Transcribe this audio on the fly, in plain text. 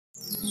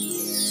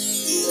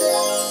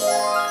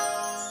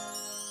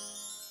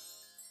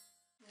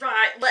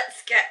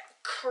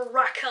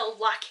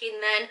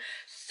then,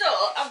 so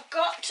I've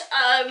got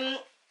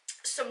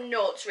some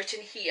notes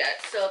written here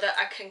so that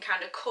I can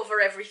kind of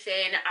cover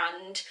everything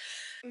and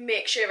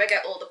make sure I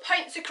get all the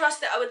points across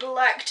that I would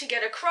like to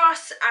get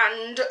across,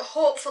 and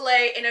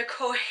hopefully in a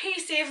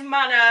cohesive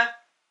manner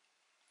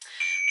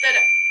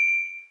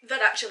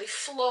that actually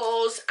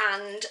flows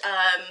and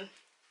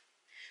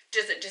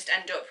doesn't just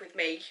end up with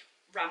me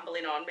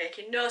rambling on,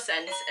 making no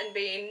sense and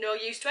being no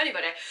use to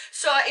anybody.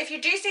 So if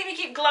you do see me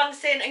keep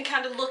glancing and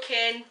kind of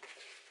looking,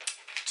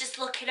 just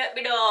looking at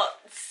my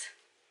notes.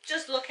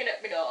 Just looking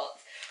at my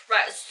notes.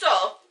 Right,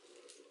 so,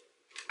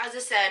 as I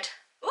said,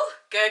 oh,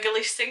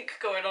 gurgly sink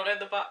going on in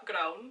the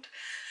background.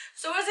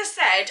 So as I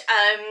said,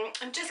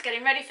 I'm just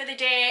getting ready for the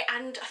day,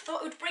 and I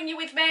thought I would bring you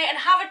with me and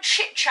have a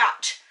chit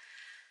chat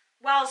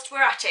whilst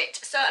we're at it.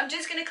 So I'm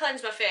just going to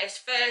cleanse my face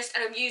first,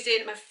 and I'm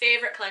using my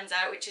favourite cleanser,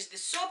 which is the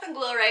Soap and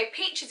Glory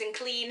Peaches and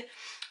Clean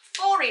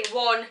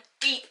 4-in-1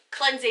 Deep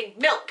Cleansing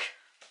Milk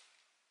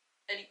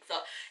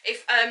Elixir.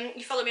 If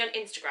you follow me on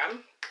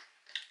Instagram,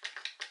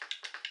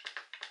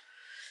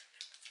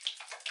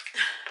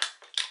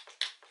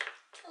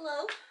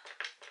 hello,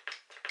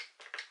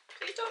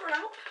 please don't run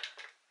out.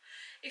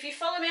 If you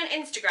follow me on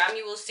Instagram,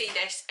 you will see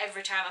this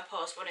every time I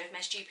post one of my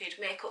stupid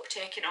makeup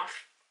taking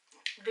off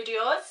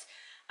videos,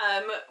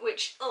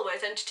 which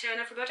always entertain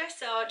everybody,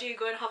 so do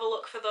go and have a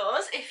look for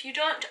those if you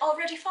don't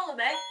already follow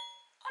me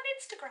on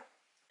Instagram.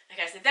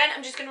 Okay, so then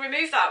I'm just going to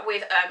remove that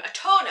with a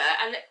toner,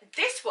 and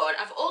this one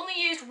I've only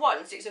used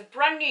once. It's a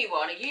brand new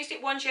one. I used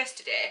it once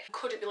yesterday.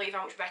 Couldn't believe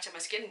how much better my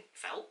skin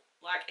felt,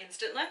 like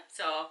instantly,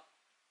 so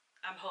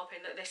I'm hoping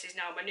that this is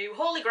now my new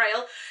holy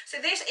grail. So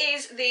this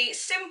is the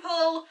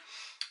Simple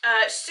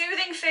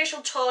Soothing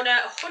Facial Toner,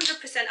 100%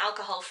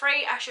 alcohol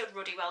free. I should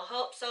ruddy well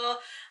hope so.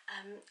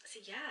 So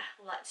yeah,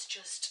 let's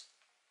just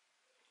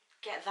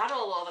get that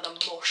all over the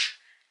mush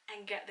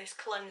and get this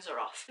cleanser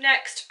off.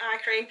 Next, eye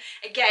cream.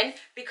 Again,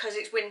 because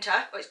it's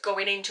winter, or it's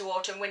going into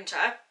autumn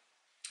winter,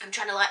 I'm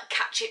trying to like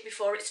catch it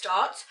before it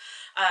starts.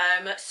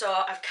 So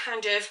I've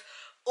kind of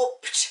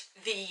upped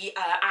the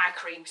eye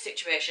cream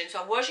situation.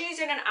 So I was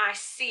using an eye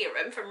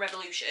serum from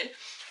Revolution,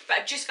 but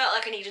I just felt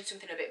like I needed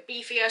something a bit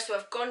beefier, so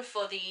I've gone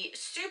for the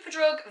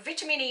Superdrug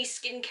Vitamin E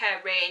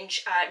Skincare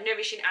Range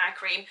Nourishing Eye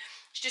Cream.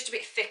 It's just a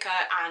bit thicker,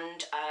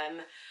 and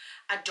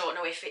I don't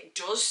know if it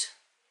does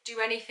do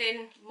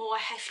anything more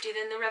hefty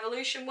than the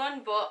Revolution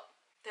one, but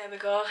there we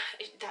go.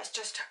 That's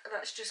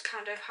just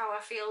kind of how I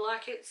feel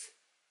like it's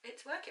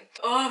working.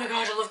 Oh my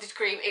god, I love this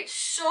cream. It's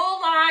so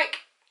like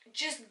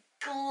just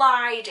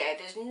glidey.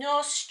 There's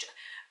no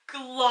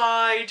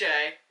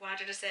glidey. Why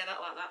did I say that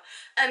like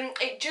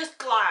that? It just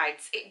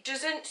glides. It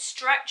doesn't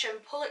stretch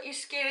and pull at your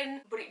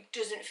skin, but it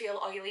doesn't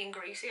feel oily and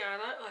greasy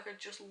either. Like, I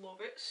just love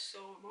it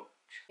so much.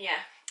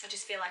 Yeah, I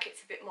just feel like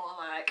it's a bit more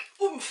like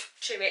oomph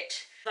to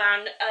it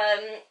than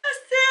a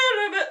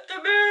serum at the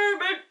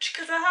moment,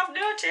 because I have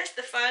noticed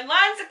the fine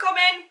lines are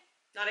coming.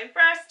 Not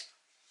impressed.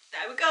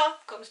 There we go,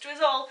 comes to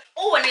us all.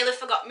 Oh, I nearly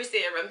forgot my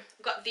serum.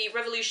 I've got the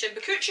Revolution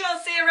Bakucho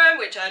serum,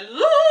 which I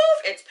love.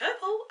 It's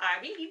purple,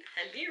 I mean,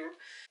 hello.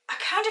 I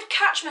kind of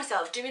catch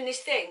myself doing this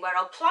thing where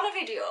I'll plan a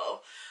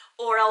video,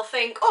 or I'll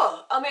think,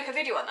 oh, I'll make a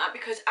video on that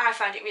because I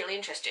find it really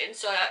interesting.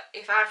 So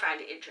if I find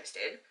it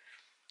interesting,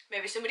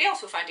 maybe somebody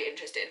else will find it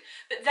interesting.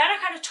 But then I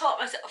kind of talk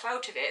myself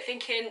out of it,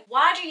 thinking,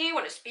 why do you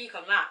want to speak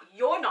on that?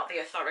 You're not the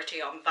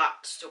authority on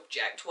that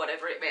subject,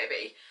 whatever it may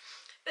be.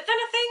 But then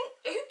I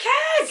think, who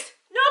cares?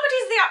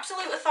 Nobody's the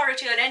absolute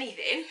authority on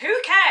anything. Who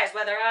cares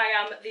whether I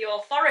am the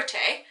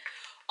authority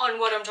on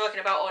what I'm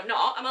talking about or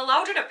not? I'm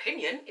allowed an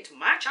opinion. It's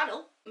my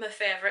channel. My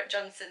favourite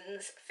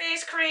Johnson's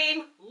face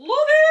cream.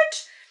 Love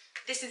it!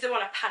 This is the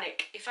one I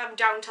panic. If I'm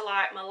down to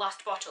like my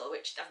last bottle,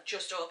 which I've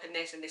just opened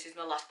this and this is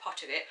my last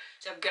pot of it,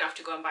 so I'm going to have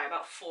to go and buy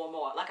about 4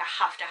 more. Like,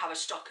 I have to have a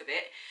stock of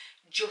it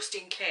just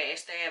in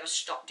case they ever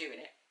stop doing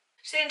it.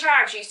 St.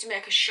 Ives used to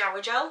make a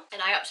shower gel,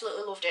 and I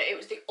absolutely loved it. It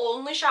was the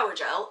only shower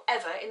gel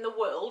ever in the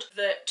world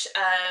that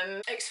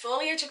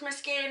exfoliated my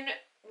skin,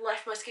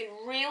 left my skin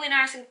really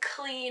nice and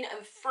clean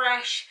and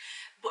fresh,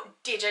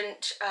 but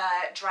didn't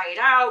dry it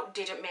out,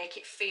 didn't make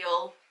it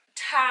feel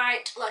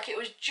tight. Like, it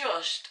was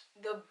just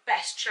the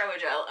best shower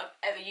gel I've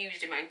ever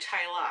used in my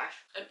entire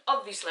life. And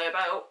obviously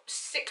about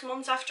 6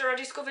 months after I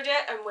discovered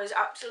it and was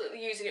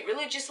absolutely using it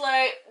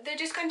religiously, they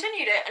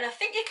discontinued it. And I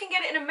think you can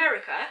get it in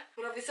America,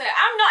 but obviously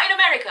I'm not in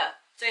America.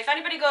 So if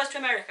anybody goes to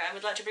America and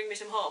would like to bring me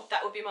some home,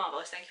 that would be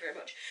marvellous. Thank you very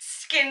much.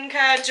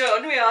 Skincare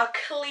done. We are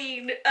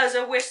clean as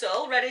a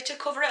whistle, ready to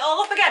cover it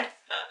all up again.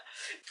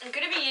 I'm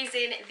going to be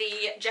using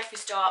the Jeffree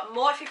Star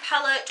Morphe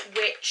palette,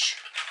 which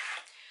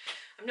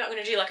I'm not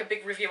going to do like a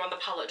big review on the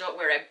palette, don't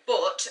worry,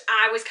 but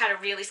I was kind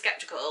of really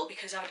sceptical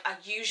because I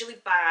usually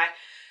buy,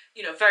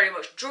 you know, very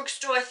much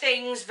drugstore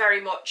things,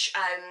 very much,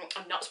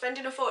 I'm not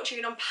spending a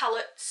fortune on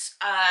palettes.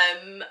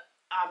 I'm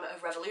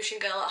a Revolution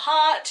girl at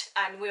heart,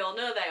 and we all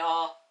know they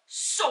are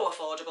so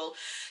affordable.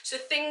 So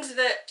things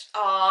that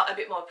are a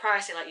bit more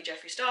pricey, like your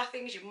Jeffree Star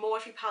things, your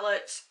Morphe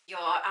palettes, your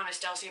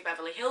Anastasia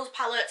Beverly Hills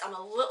palettes, I'm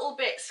a little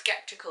bit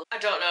sceptical. I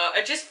don't know,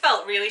 I just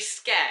felt really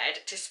scared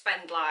to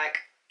spend like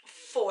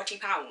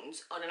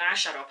 £40 on an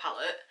eyeshadow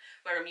palette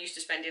where I'm used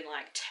to spending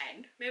like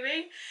 10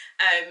 maybe,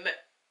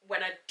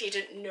 when I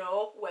didn't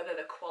know whether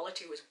the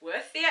quality was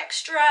worth the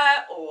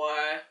extra or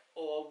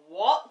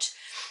what.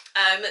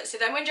 So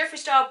then when Jeffree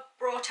Star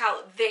brought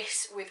out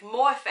this with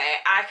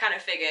Morphe, I kind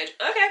of figured,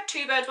 okay,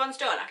 2 birds, 1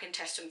 stone. I can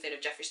test something of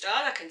Jeffree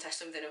Star, I can test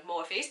something of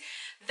Morphe's.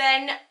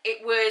 Then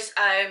it was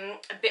a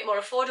bit more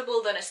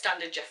affordable than a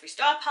standard Jeffree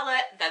Star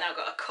palette. Then I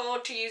got a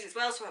code to use as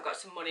well, so I got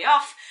some money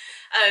off.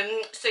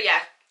 So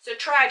yeah, so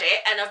tried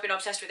it and I've been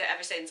obsessed with it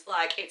ever since.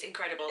 Like, it's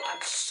incredible.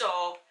 I'm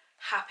so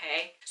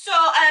happy. So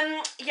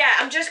yeah,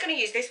 I'm just going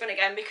to use this one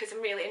again because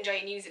I'm really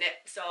enjoying using it.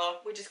 So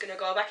we're just going to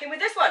go back in with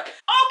this one.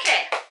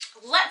 Okay,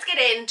 let's get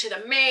into the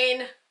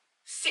main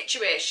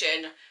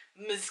situation,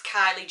 Ms.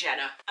 Kylie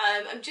Jenner.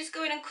 I'm just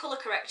going and colour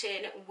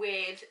correcting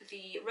with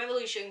the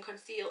Revolution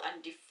Conceal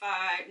and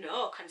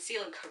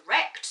Conceal and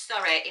Correct,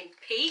 sorry, in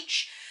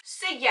Peach.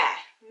 So yeah,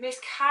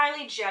 Miss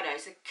Kylie Jenner.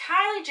 So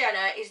Kylie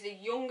Jenner is the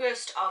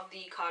youngest of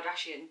the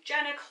Kardashian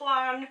Jenner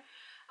clan.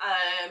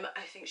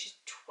 I think she's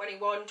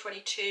 21,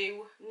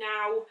 22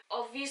 now.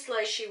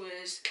 Obviously she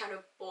was kind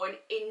of born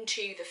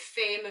into the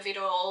fame of it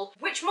all,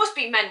 which must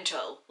be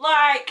mental.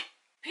 Like,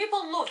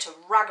 people love to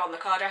rag on the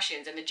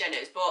Kardashians and the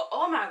Jenners, but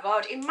oh my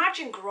god,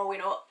 imagine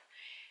growing up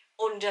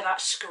under that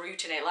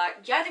scrutiny.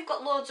 Like, yeah, they've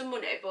got loads of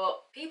money,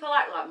 but people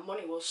act like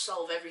money will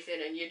solve everything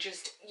and you're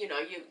just, you know,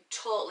 you're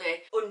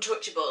totally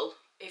untouchable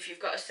if you've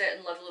got a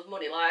certain level of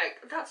money.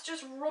 Like, that's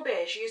just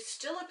rubbish. You're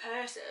still a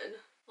person.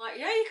 Like,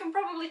 yeah, you can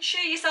probably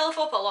cheer yourself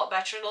up a lot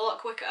better and a lot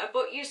quicker,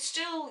 but you're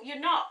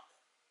not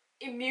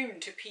immune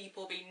to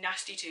people being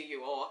nasty to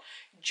you or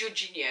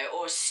judging you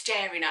or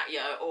staring at you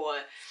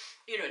or,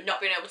 you know, not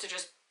being able to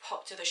just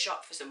pop to the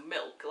shop for some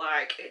milk.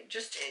 Like, it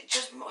just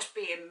must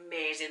be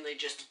amazingly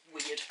just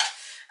weird.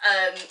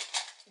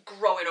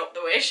 Growing up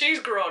the way she's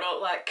grown up,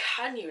 like,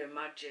 can you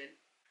imagine?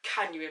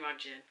 Can you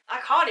imagine? I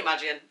can't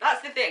imagine.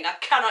 That's the thing, I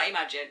cannot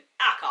imagine.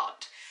 I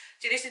can't.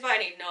 See, this is why I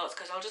need notes,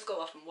 because I'll just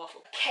go off and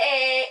waffle.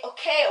 Okay.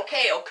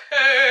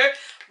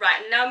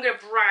 Right, now I'm going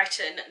to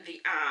brighten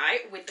the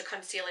eye with the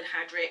Conceal and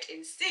Hydrate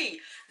in C0.5.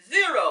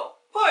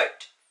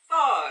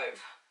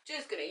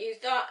 Just going to use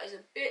that as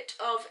a bit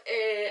of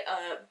a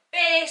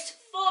base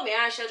for my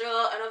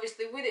eyeshadow, and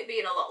obviously with it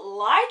being a lot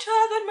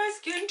lighter than my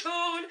skin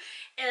tone,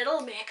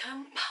 it'll make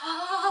them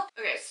pop.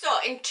 Okay,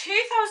 so in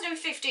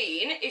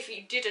 2015, if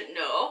you didn't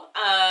know,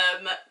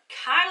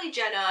 Kylie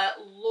Jenner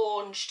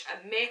launched a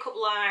makeup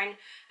line,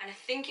 and I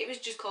think it was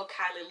just called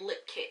Kylie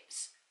Lip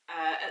Kits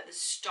at the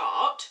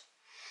start.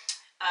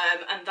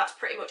 And that's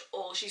pretty much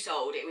all she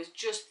sold. It was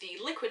just the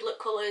liquid lip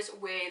colours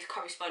with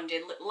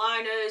corresponding lip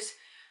liners,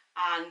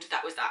 and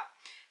that was that.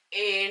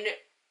 In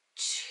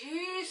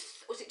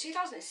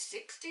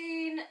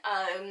 2016,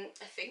 I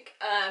think,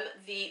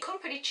 the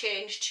company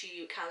changed to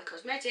Kylie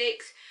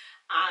Cosmetics,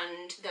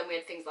 and then we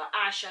had things like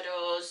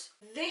eyeshadows.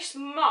 This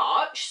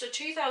March, so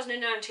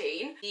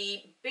 2019,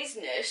 the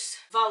business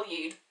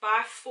valued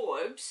by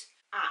Forbes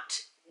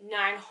at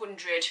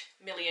 $900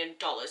 million.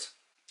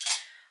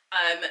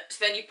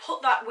 So then you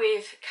put that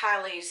with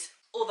Kylie's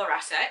other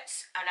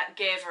assets, and that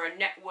gave her a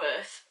net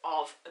worth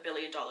of $1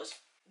 billion,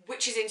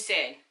 which is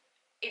insane.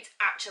 It's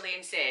actually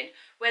insane.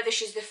 Whether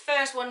she's the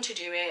first one to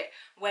do it,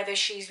 whether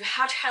she's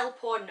had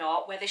help or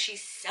not, whether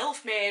she's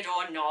self-made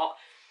or not,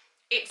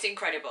 it's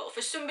incredible.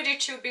 For somebody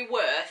to be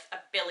worth $1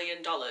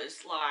 billion,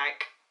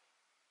 like,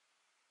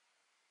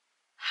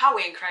 how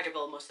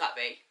incredible must that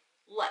be?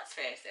 Let's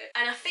face it.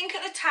 And I think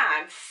at the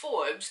time,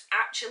 Forbes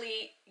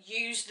actually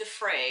used the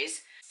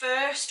phrase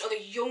first or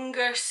the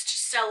youngest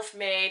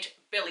self-made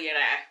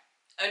billionaire.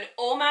 And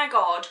oh my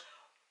god,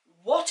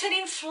 what an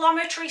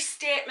inflammatory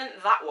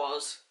statement that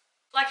was.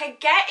 Like, I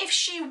get if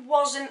she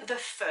wasn't the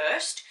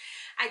first,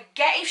 I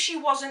get if she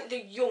wasn't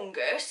the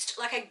youngest,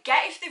 like, I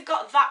get if they've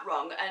got that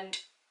wrong and,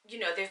 you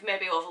know, they've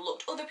maybe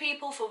overlooked other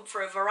people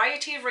for a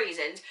variety of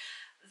reasons.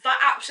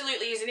 That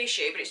absolutely is an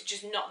issue, but it's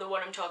just not the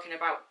one I'm talking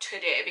about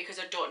today because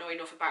I don't know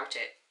enough about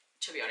it,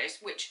 to be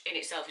honest, which in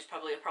itself is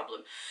probably a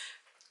problem.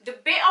 The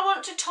bit I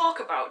want to talk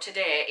about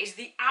today is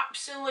the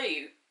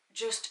absolute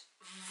just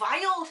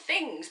vile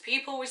things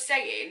people were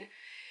saying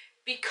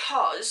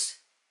because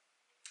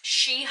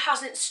she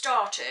hasn't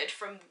started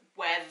from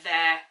where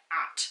they're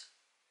at.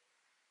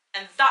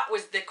 And that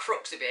was the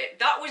crux of it.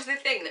 That was the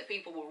thing that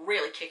people were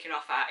really kicking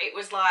off at. It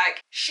was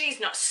like,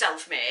 she's not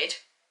self-made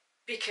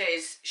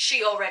because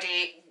she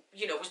already,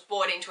 you know, was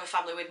born into a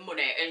family with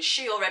money and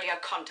she already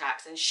had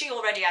contacts and she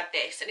already had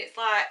this. And it's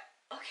like,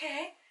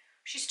 okay,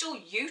 she still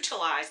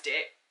utilised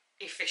it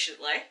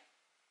efficiently.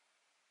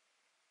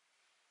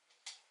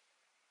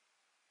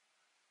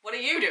 What are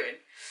you doing?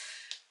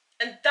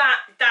 And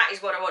that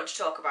is what I want to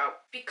talk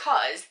about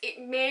because it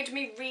made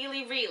me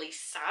really, really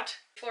sad.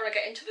 Before I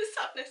get into the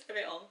sadness of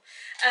it all.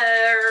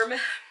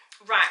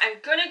 Right, I'm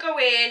gonna go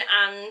in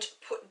and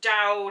put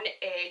down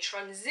a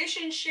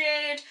transition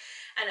shade,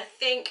 and I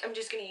think I'm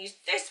just gonna use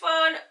this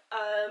one,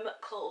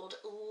 called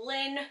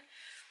Lynn.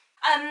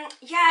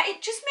 Yeah,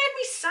 it just made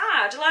me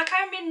sad. Like,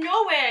 I'm in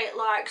no way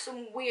like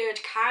some weird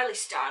Kylie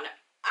stan.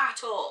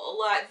 at all.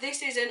 Like,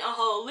 this isn't a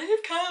whole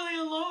leave Kylie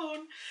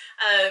alone.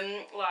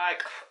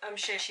 Like, I'm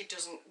sure she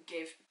doesn't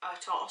give a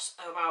toss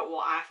about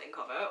what I think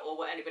of her or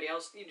what anybody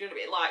else, you know what I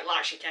mean,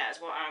 like she cares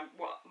what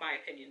my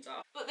opinions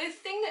are. But the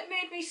thing that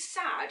made me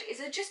sad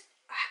is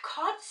I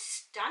can't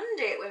stand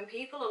it when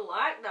people are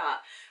like that.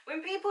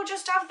 When people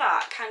just have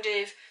that kind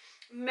of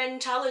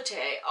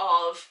mentality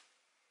of,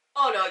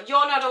 oh no,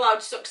 you're not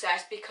allowed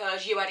success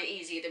because you had it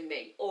easier than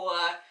me. Or,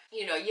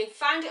 you know, you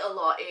find it a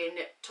lot in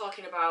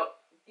talking about,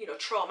 you know,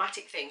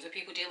 traumatic things with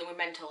people dealing with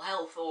mental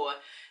health or,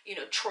 you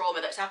know,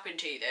 trauma that's happened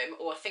to them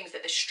or things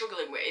that they're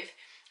struggling with.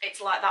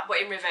 It's like that,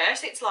 but in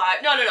reverse. It's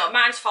like, no,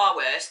 mine's far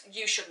worse,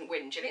 you shouldn't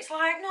whinge. And it's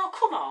like, no,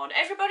 come on,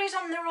 everybody's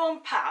on their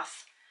own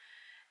path.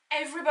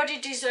 Everybody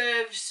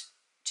deserves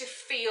to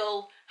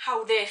feel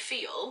how they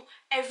feel.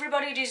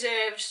 Everybody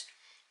deserves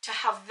to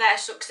have their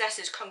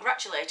successes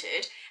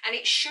congratulated, and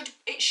it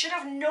should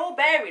have no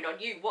bearing on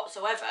you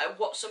whatsoever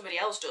what somebody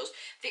else does.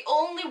 The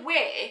only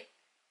way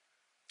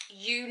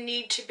you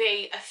need to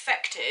be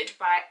affected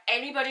by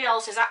anybody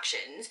else's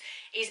actions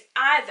is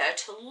either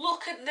to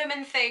look at them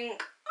and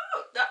think,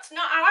 oh, that's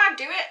not how I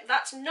do it,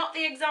 that's not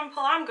the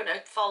example I'm going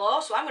to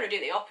follow, so I'm going to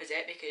do the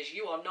opposite because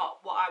you are not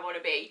what I want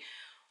to be.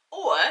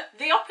 Or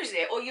the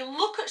opposite, or you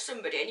look at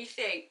somebody and you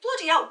think,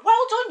 bloody hell,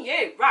 well done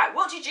you, right,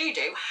 what did you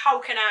do,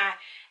 how can I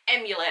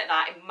emulate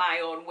that in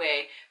my own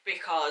way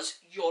because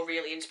you're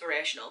really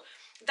inspirational.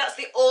 That's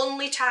the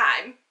only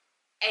time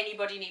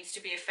anybody needs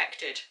to be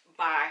affected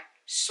by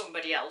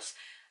somebody else.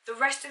 The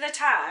rest of the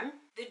time,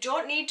 they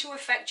don't need to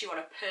affect you on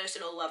a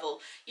personal level.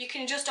 You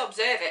can just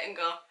observe it and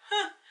go,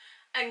 huh,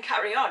 and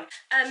carry on.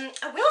 I will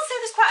say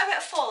there's quite a bit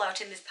of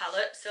fallout in this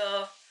palette,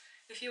 so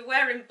if you're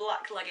wearing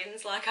black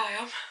leggings like I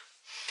am,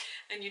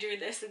 and you're doing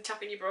this and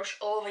tapping your brush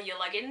over your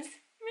leggings,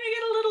 you may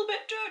get a little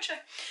bit dirty.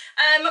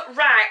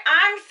 Right,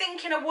 I'm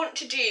thinking I want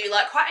to do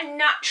like quite a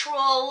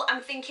natural,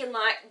 I'm thinking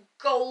like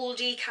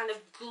goldy, kind of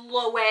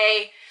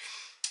glowy,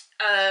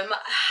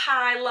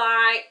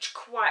 highlight,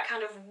 quite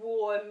kind of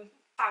warm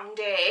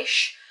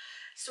foundation.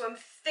 So I'm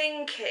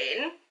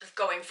thinking of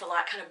going for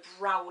like kind of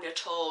browner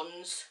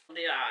tones on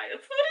the eyes.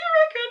 What do you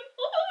reckon?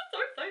 Oh, I'm so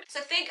excited. So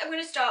I think I'm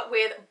going to start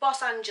with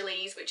Boss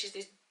Angeles, which is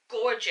this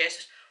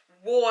gorgeous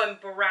warm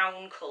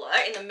brown colour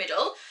in the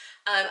middle,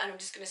 and I'm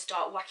just going to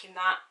start whacking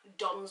that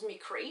Don's me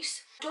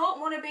crease. I don't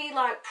want to be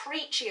like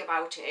preachy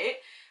about it.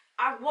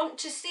 I want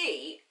to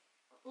see,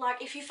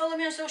 like, if you follow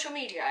me on social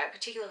media,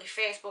 particularly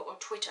Facebook or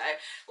Twitter,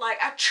 like,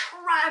 I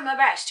try my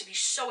best to be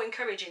so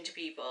encouraging to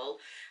people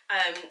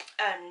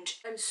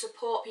and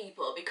support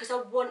people, because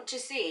I want to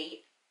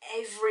see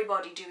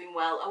everybody doing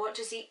well. I want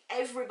to see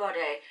everybody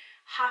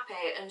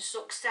happy and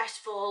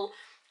successful,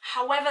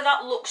 however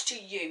that looks to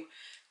you.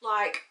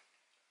 Like,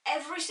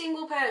 every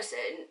single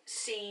person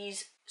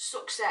sees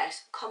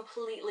success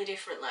completely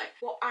differently.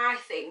 What I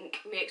think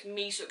makes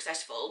me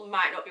successful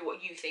might not be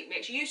what you think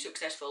makes you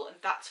successful, and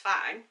that's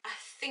fine. I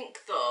think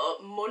though,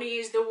 money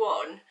is the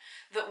one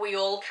that we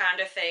all kind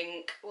of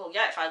think, well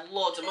yeah, if I had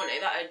loads of money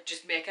that'd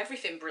just make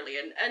everything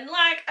brilliant, and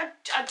like,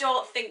 I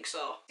don't think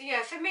so.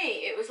 Yeah, for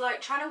me it was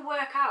like trying to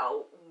work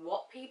out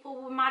what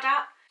people were mad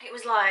at. It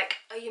was like,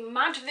 are you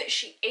mad that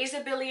she is a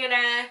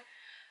billionaire?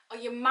 Are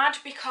you mad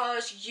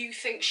because you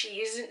think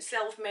she isn't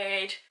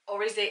self-made?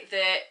 Or is it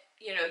that,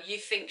 you know, you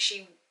think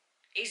she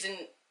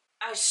isn't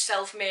as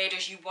self-made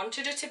as you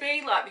wanted her to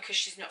be? Like, because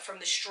she's not from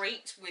the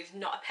streets with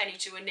not a penny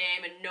to her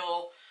name and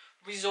no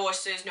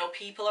resources, no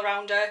people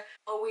around her?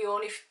 Are we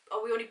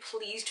only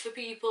pleased for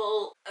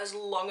people as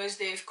long as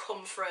they've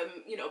come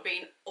from, you know,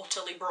 being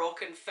utterly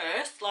broken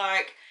first?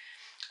 Like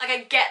I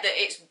get that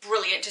it's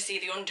brilliant to see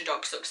the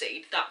underdog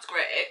succeed, that's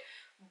great.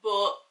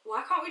 But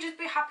why can't we just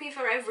be happy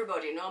for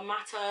everybody, no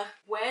matter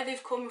where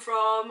they've come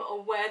from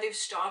or where they've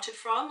started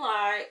from?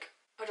 Like,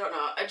 I don't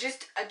know, I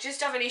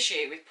just have an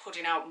issue with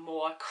putting out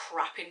more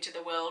crap into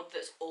the world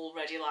that's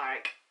already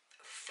like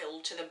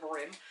filled to the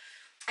brim.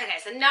 Okay,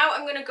 so now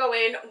I'm gonna go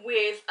in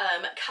with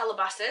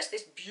Calabasas,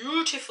 this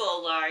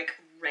beautiful like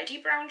reddy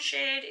brown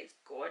shade. It's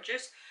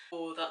gorgeous.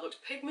 Oh, that looks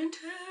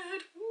pigmented.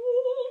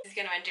 Ooh. This is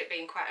gonna end up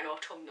being quite an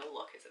autumnal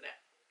look, isn't it?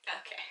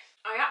 Okay.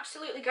 I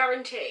absolutely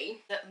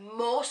guarantee that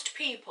most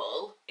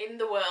people in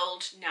the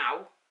world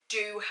now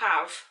do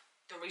have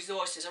the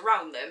resources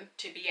around them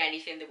to be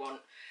anything they want.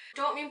 I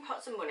don't mean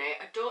pots of money,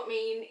 I don't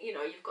mean, you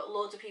know, you've got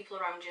loads of people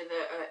around you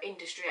that are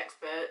industry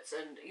experts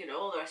and, you know,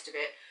 all the rest of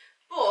it.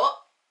 But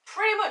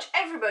pretty much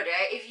everybody,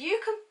 if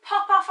you can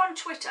pop off on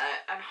Twitter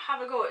and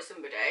have a go at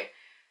somebody,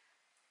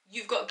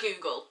 you've got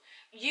Google.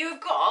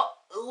 You've got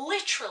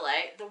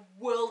literally the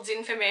world's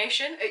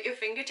information at your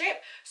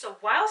fingertip. So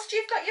whilst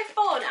you've got your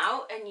phone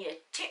out and you're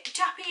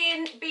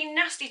tip-tapping, being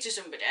nasty to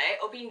somebody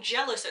or being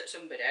jealous at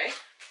somebody,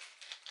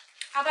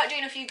 how about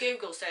doing a few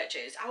Google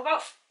searches? How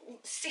about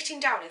sitting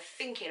down and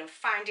thinking and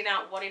finding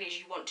out what it is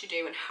you want to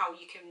do and how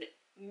you can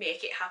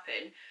make it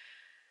happen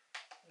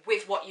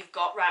with what you've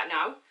got right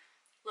now?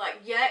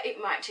 Like, yeah,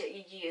 it might take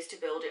you years to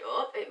build it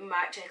up, it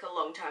might take a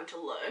long time to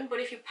learn,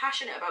 but if you're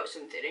passionate about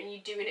something and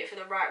you're doing it for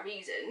the right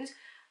reasons,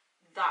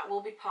 that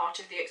will be part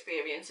of the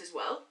experience as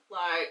well.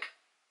 Like,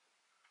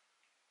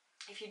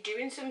 If you're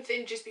doing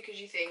something just because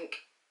you think,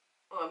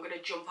 oh, I'm going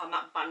to jump on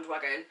that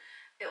bandwagon,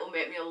 it'll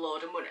make me a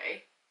load of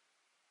money,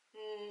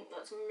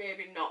 that's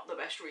maybe not the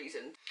best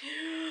reason.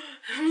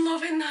 I'm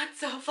loving that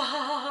so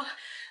far.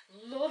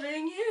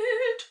 Loving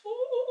it.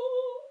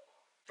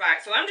 Ooh. Right,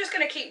 so I'm just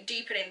going to keep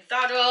deepening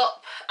that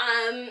up.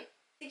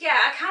 Yeah,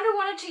 I kind of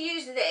wanted to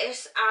use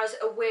this as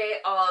a way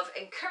of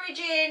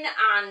encouraging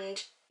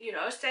and, you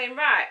know, saying,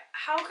 right,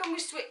 how can we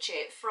switch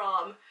it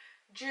from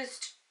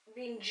just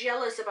being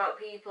jealous about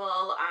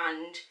people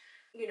and,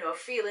 you know,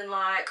 feeling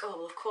like, oh,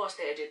 well, of course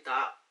they did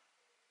that,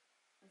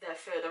 they're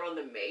further on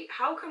than me.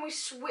 How can we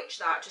switch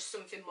that to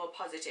something more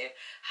positive?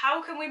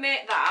 How can we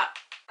make that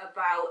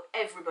about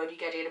everybody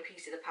getting a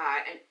piece of the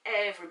pie and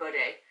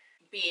everybody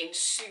being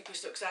super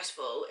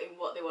successful in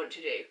what they want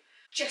to do?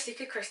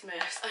 Jessica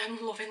Christmas,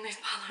 I'm loving this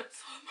palette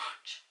so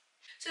much.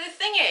 So the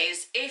thing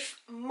is, if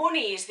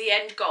money is the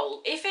end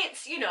goal, if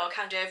it's, you know,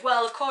 kind of,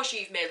 well, of course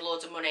you've made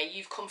loads of money,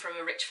 you've come from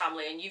a rich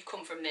family and you've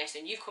come from this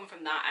and you've come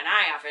from that and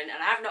I haven't,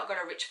 and I've not got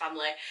a rich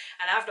family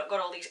and I've not got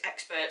all these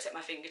experts at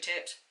my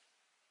fingertips.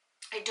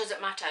 It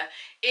doesn't matter.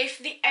 If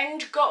the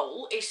end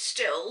goal is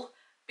still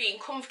being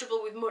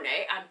comfortable with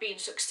money and being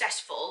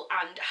successful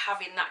and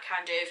having that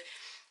kind of,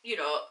 you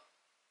know,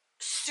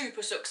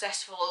 super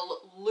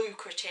successful,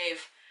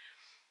 lucrative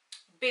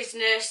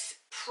business,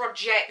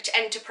 project,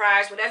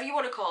 enterprise, whatever you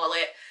want to call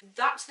it,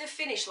 that's the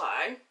finish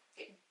line.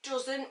 It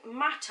doesn't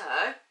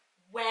matter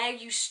where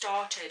you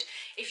started.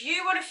 If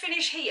you want to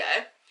finish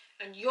here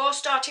and you're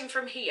starting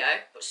from here,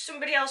 but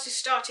somebody else is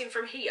starting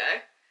from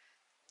here,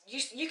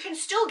 you can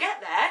still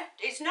get there.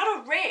 It's not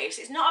a race.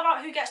 It's not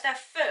about who gets there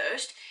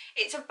first.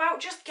 It's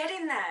about just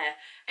getting there.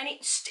 And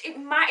it's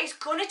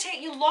going to take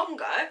you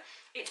longer.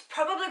 It's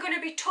probably going to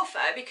be tougher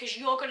because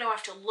you're going to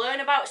have to learn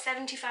about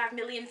 75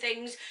 million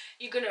things.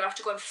 You're going to have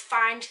to go and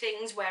find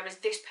things, whereas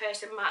this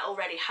person might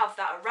already have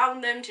that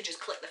around them to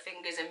just click the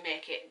fingers and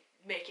make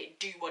it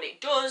do what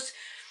it does.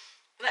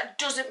 But that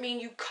doesn't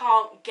mean you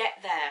can't get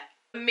there.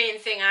 The main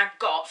thing I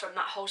got from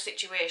that whole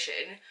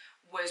situation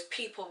was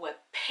people were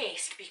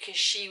pissed because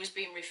she was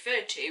being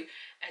referred to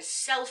as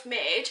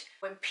self-made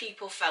when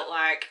people felt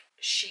like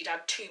she'd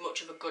had too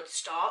much of a good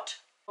start.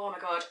 Oh my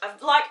god,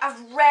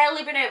 I've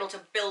rarely been able to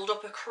build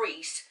up a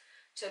crease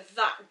to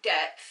that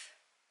depth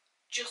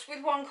just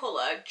with one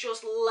colour,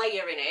 just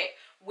layering it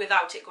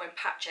without it going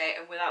patchy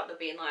and without there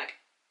being like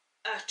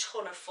a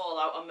ton of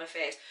fallout on my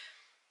face.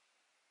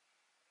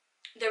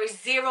 There is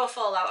zero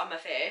fallout on my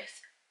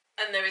face.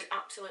 And there is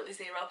absolutely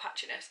zero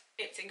patchiness.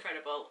 It's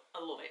incredible.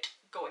 I love it.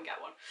 Go and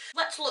get one.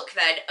 Let's look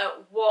then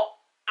at what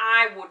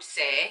I would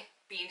say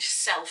being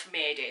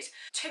self-made is.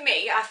 To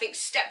me, I think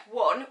step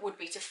one would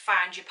be to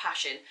find your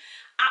passion.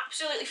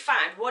 Absolutely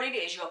find what it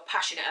is you're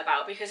passionate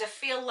about, because I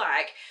feel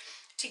like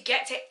to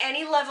get to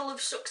any level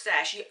of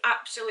success, you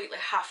absolutely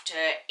have to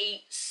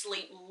eat,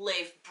 sleep,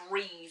 live,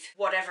 breathe,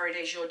 whatever it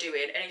is you're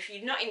doing. And if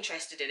you're not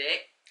interested in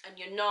it and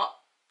you're not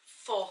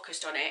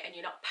focused on it and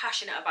you're not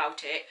passionate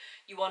about it,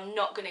 you are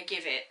not going to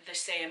give it the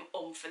same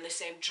oomph and the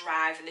same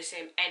drive and the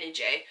same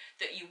energy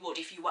that you would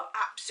if you were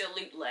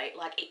absolutely,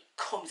 like, it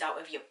comes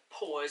out of your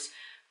pores,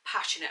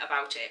 passionate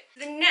about it.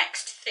 The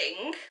next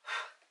thing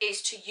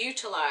is to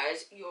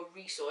utilise your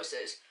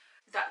resources.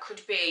 That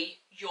could be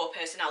your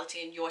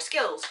personality and your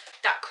skills.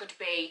 That could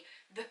be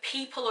the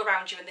people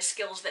around you and the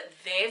skills that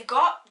they've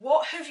got.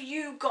 What have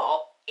you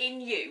got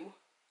in you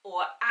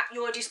or at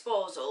your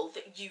disposal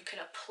that you can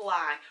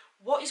apply?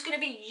 What is going to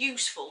be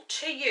useful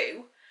to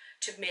you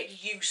to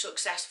make you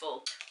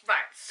successful?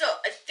 Right, so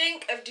I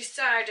think I've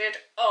decided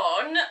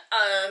on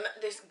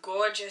this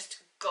gorgeous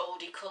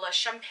goldy colour,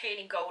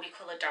 champagne goldy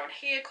colour down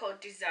here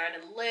called Design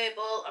and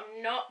Label.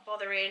 I'm not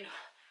bothering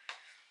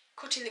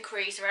cutting the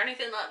crease or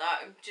anything like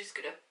that. I'm just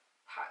going to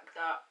pack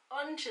that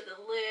onto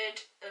the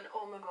lid, and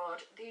oh my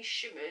god, these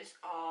shimmers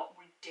are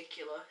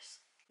ridiculous.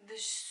 They're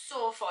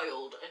so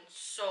foiled and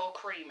so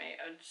creamy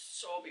and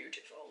so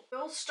beautiful. We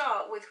all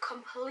start with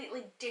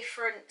completely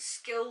different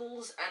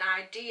skills and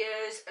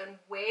ideas and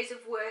ways of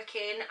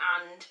working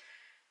and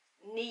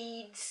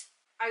needs.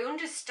 I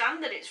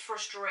understand that it's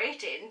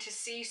frustrating to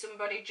see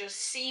somebody just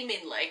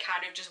seemingly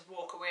kind of just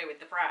walk away with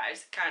the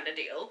prize kind of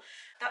deal.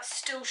 That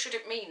still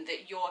shouldn't mean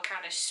that you're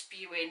kind of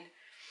spewing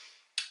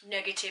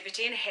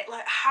negativity and hate.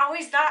 Like, how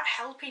is that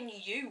helping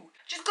you?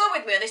 Just go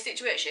with me on this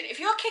situation. If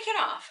you're kicking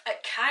off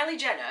at Kylie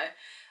Jenner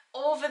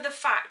over the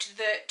fact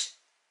that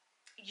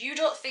you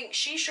don't think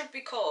she should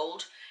be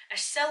called a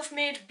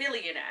self-made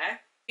billionaire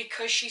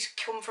because she's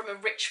come from a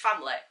rich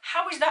family,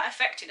 how is that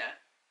affecting her?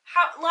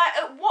 How, like,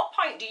 at what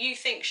point do you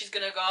think she's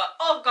gonna go,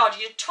 oh god,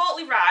 you're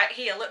totally right,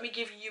 here, let me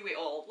give you it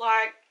all?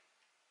 Like,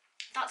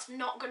 that's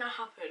not gonna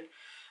happen.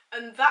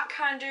 And that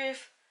kind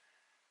of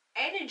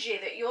energy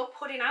that you're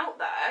putting out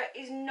there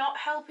is not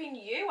helping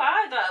you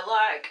either.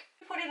 Like,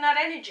 putting that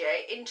energy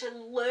into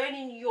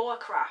learning your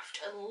craft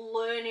and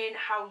learning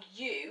how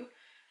you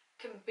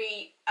can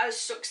be as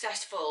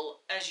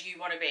successful as you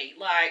want to be.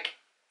 Like,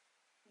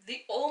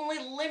 the only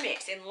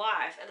limits in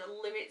life are the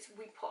limits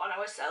we put on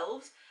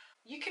ourselves.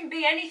 You can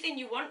be anything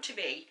you want to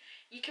be.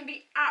 You can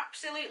be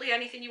absolutely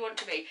anything you want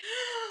to be.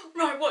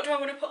 Right, what do I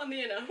want to put on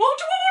the inner? What do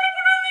I want to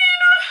put on the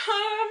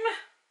inner?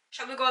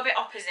 Shall we go a bit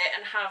opposite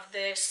and have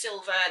the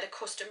silver, the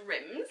custom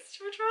rims?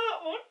 Shall we try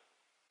that one?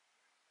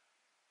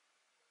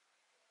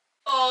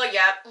 Oh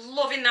yeah,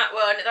 loving that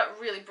one. That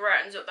really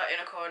brightens up that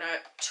inner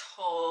corner.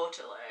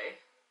 Totally.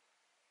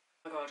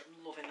 Oh my god,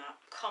 I'm loving that.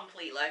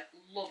 Completely.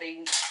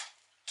 Loving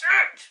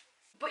it.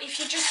 But if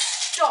you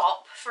just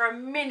stop for a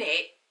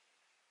minute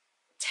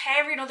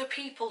tearing other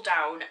people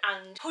down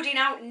and putting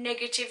out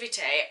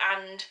negativity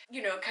and,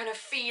 you know, kind of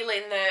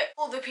feeling that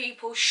other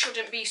people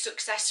shouldn't be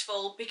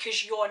successful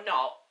because you're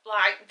not,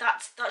 like,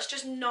 that's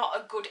just not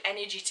a good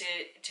energy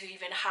to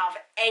even have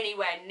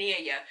anywhere near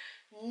you.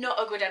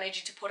 Not a good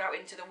energy to put out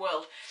into the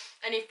world.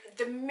 And if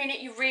the minute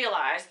you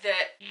realise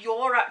that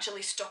you're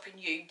actually stopping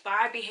you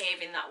by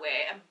behaving that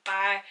way and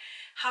by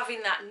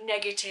having that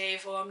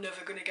negative, oh, I'm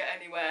never going to get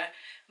anywhere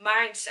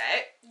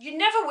mindset, you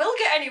never will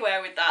get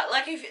anywhere with that.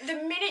 Like, if the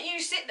minute you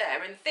sit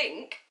there and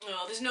think,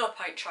 oh, there's no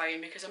point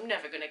trying because I'm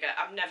never going to be that,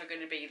 I'm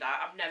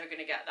never going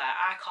to get that,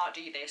 I can't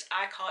do this,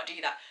 I can't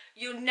do that,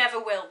 you never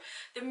will.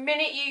 The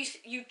minute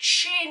you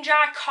change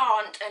I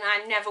can't and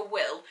I never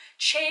will,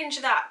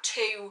 change that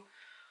to,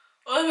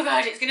 oh my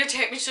god, it's going to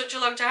take me such a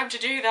long time to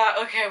do that.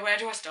 Okay, where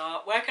do I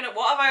start? What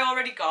have I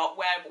already got?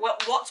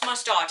 What's my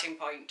starting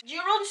point?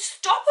 You're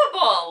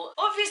unstoppable!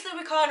 Obviously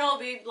we can't all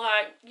be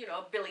like, you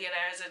know,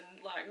 billionaires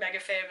and like mega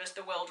famous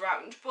the world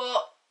round,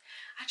 but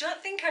I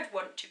don't think I'd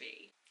want to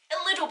be.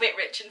 A little bit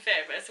rich and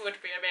famous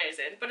would be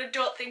amazing, but I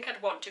don't think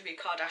I'd want to be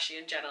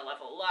Kardashian Jenner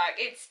level. Like,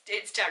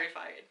 it's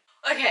terrifying.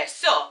 Okay,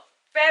 so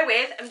bear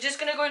with, I'm just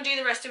going to go and do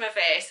the rest of my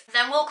face,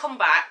 then we'll come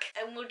back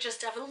and we'll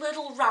just have a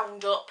little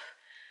roundup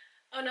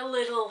and a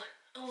little,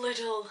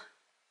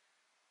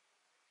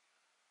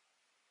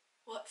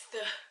 what's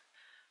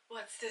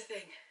the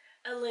thing?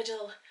 A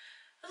little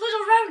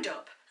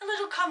roundup, a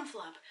little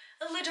conflab,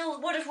 a little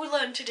what have we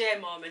learned today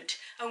moment,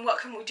 and what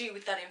can we do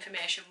with that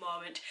information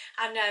moment,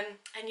 and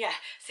yeah,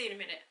 see you in a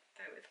minute,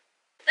 bear with.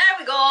 There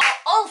we go,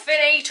 all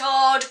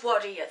finitoed.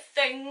 What do you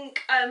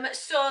think?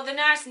 So the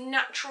nice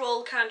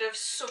natural kind of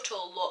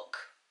subtle look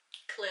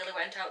clearly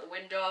went out the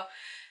window,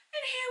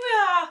 and here we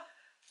are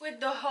with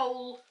the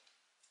whole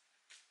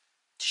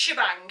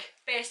shebang,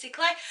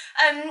 basically.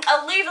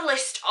 I'll leave a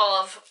list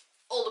of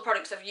all the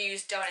products I've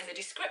used down in the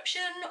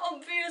description,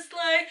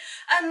 obviously.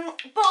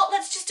 But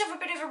let's just have a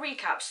bit of a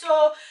recap.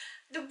 So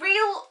the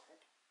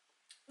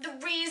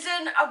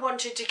reason I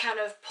wanted to kind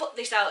of put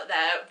this out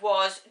there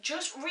was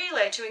just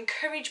really to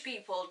encourage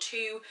people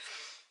to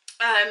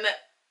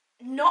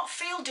not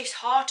feel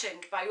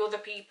disheartened by other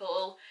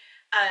people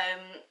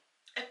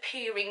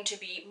appearing to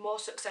be more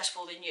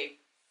successful than you.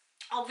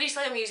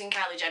 Obviously I'm using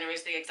Kylie Jenner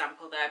as the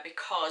example there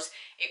because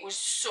it was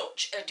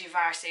such a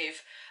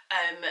divisive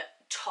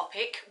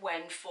topic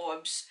when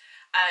Forbes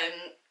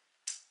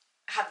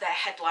had their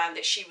headline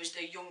that she was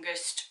the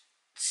youngest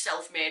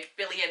self-made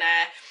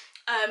billionaire.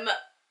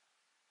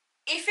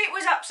 If it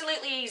was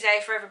absolutely easy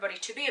for everybody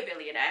to be a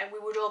billionaire, we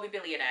would all be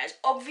billionaires.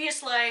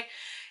 Obviously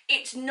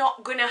it's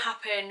not going to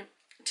happen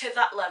to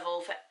that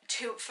level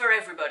for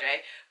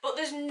everybody, but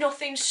there's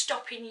nothing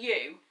stopping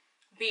you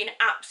being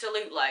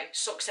absolutely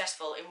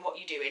successful in what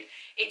you're doing.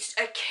 It's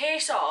a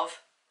case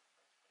of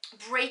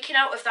breaking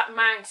out of that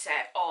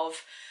mindset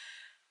of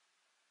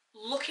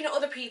looking at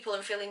other people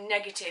and feeling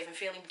negative and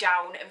feeling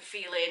down and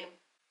feeling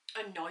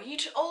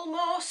annoyed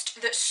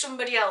almost that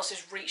somebody else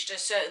has reached a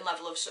certain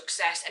level of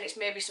success and it's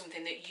maybe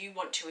something that you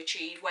want to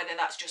achieve, whether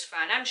that's just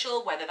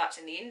financial, whether that's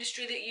in the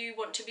industry that you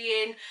want to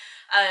be in,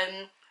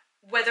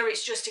 whether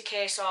it's just a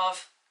case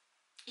of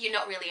you're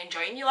not really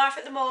enjoying your life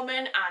at the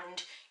moment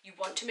and you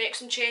want to make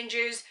some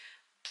changes,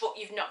 but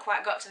you've not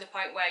quite got to the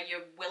point where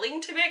you're willing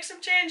to make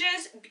some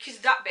changes, because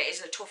that bit is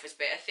the toughest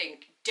bit, I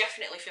think,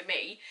 definitely for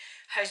me,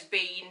 has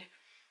been,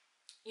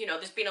 you know,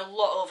 there's been a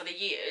lot over the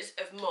years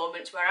of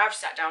moments where I've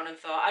sat down and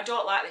thought, I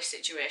don't like this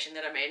situation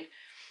that I'm in,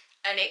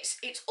 and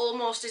it's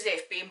almost as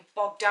if being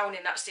bogged down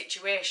in that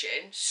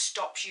situation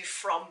stops you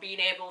from being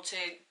able to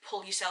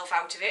pull yourself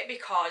out of it,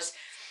 because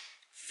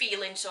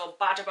feeling so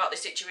bad about the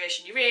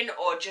situation you're in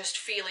or just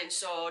feeling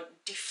so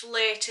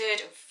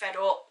deflated and fed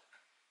up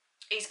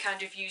is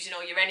kind of using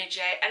all your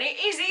energy, and it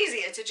is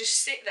easier to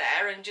just sit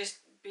there and just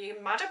be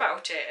mad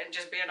about it and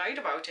just be annoyed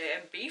about it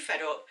and be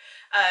fed up.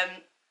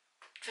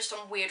 For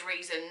some weird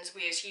reasons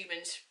we as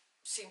humans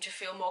seem to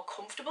feel more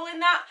comfortable in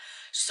that,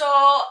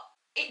 so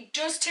it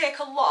does take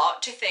a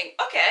lot to think,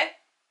 okay,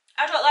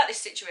 I don't like this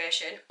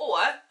situation, or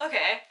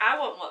okay, I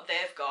want what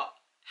they've got.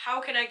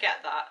 How can I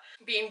get that?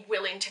 Being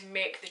willing to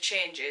make the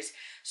changes.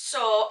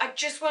 So I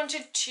just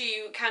wanted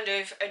to kind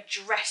of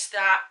address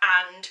that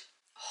and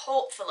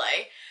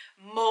hopefully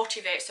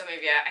motivate some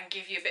of you and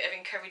give you a bit of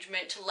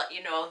encouragement to let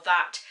you know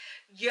that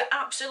you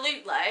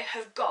absolutely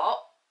have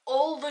got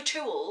all the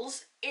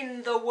tools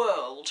in the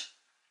world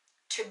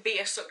to be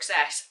a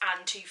success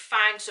and to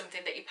find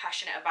something that you're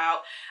passionate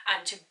about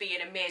and to be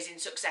an amazing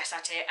success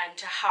at it and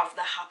to have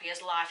the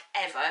happiest life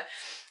ever.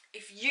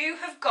 If you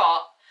have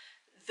got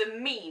the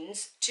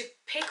means to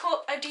pick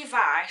up a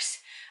device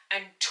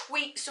and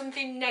tweet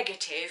something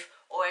negative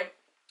or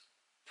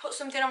put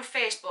something on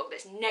Facebook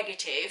that's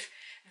negative,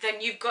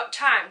 then you've got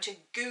time to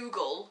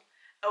Google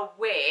a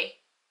way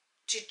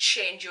to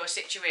change your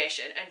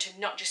situation and to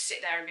not just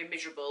sit there and be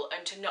miserable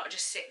and to not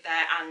just sit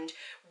there and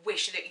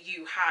wish that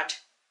you had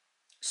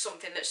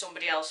something that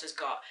somebody else has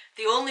got.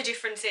 The only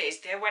difference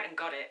is they went and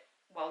got it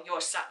while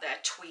you're sat there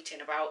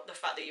tweeting about the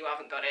fact that you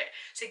haven't got it.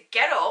 So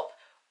get up,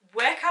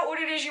 work out what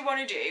it is you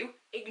want to do,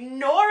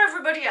 ignore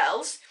everybody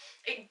else.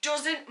 It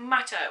doesn't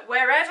matter.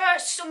 Wherever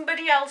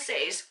somebody else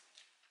is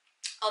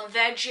on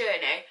their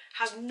journey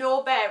has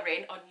no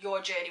bearing on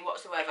your journey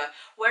whatsoever.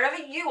 Wherever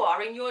you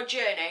are in your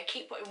journey,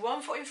 keep putting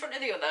one foot in front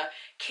of the other,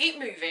 keep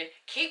moving,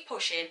 keep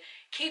pushing,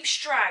 keep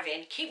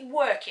striving, keep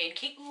working,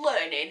 keep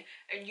learning,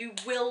 and you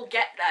will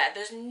get there.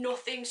 There's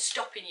nothing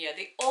stopping you.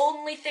 The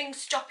only thing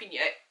stopping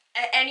you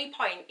at any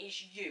point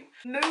is you.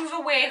 Move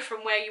away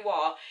from where you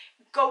are.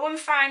 Go and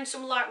find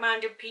some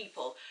like-minded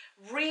people.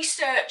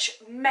 Research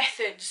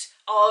methods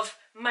of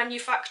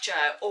manufacture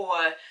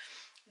or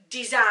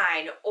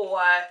design or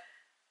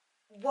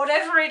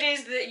whatever it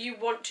is that you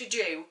want to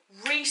do.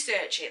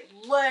 Research it,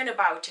 learn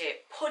about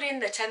it, put in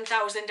the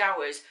 10,000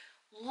 hours,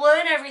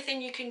 learn everything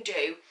you can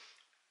do,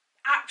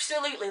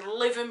 absolutely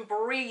live and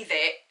breathe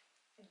it,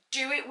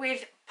 do it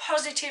with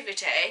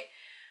positivity,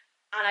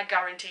 and I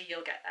guarantee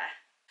you'll get there.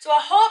 So I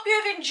hope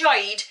you've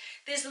enjoyed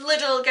this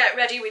little get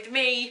ready with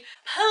me.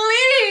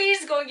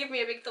 Please go and give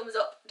me a big thumbs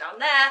up down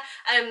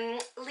there.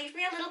 Leave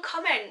me a little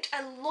comment.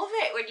 I love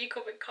it when you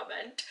come and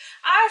comment.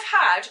 I've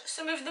had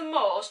some of the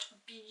most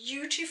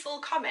beautiful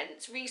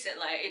comments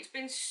recently. It's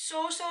been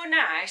so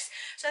nice.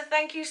 So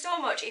thank you so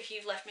much if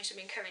you've left me some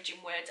encouraging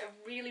words. I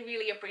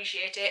really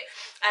appreciate it,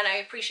 and I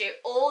appreciate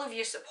all of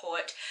your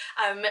support.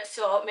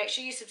 So make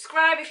sure you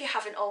subscribe if you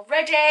haven't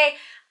already.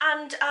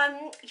 And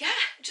yeah,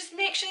 just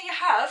make sure you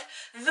have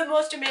the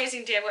most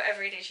amazing day,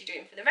 whatever it is you're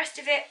doing for the rest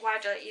of it. Why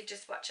don't you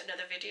just watch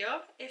another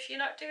video if you're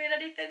not doing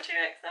anything too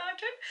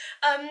exciting?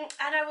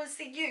 And I will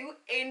see you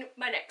in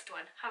my next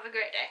one. Have a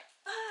great day.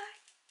 Bye.